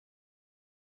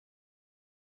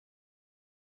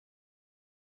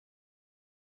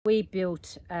We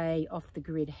built a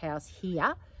off-the-grid house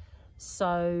here,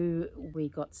 so we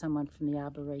got someone from the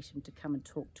Arboretum to come and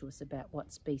talk to us about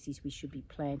what species we should be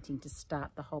planting to start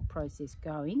the whole process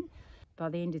going. By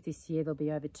the end of this year, there'll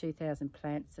be over 2,000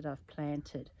 plants that I've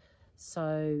planted.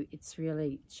 So it's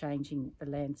really changing the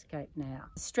landscape now.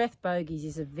 Strathbogies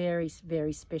is a very,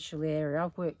 very special area.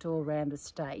 I've worked all around the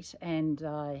state and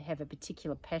I have a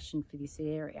particular passion for this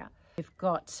area. We've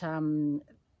got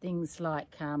things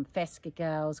like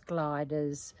phascogales,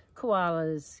 gliders,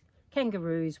 koalas,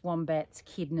 kangaroos, wombats,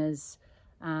 echidnas,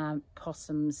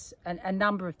 possums, and a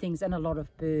number of things, and a lot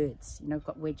of birds. You know, we've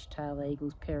got wedge-tailed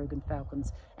eagles, peregrine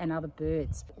falcons, and other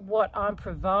birds. What I'm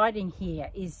providing here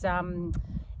is an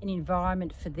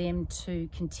environment for them to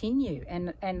continue,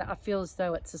 and I feel as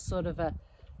though it's a sort of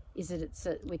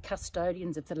we're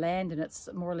custodians of the land, and it's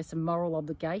more or less a moral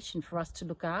obligation for us to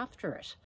look after it.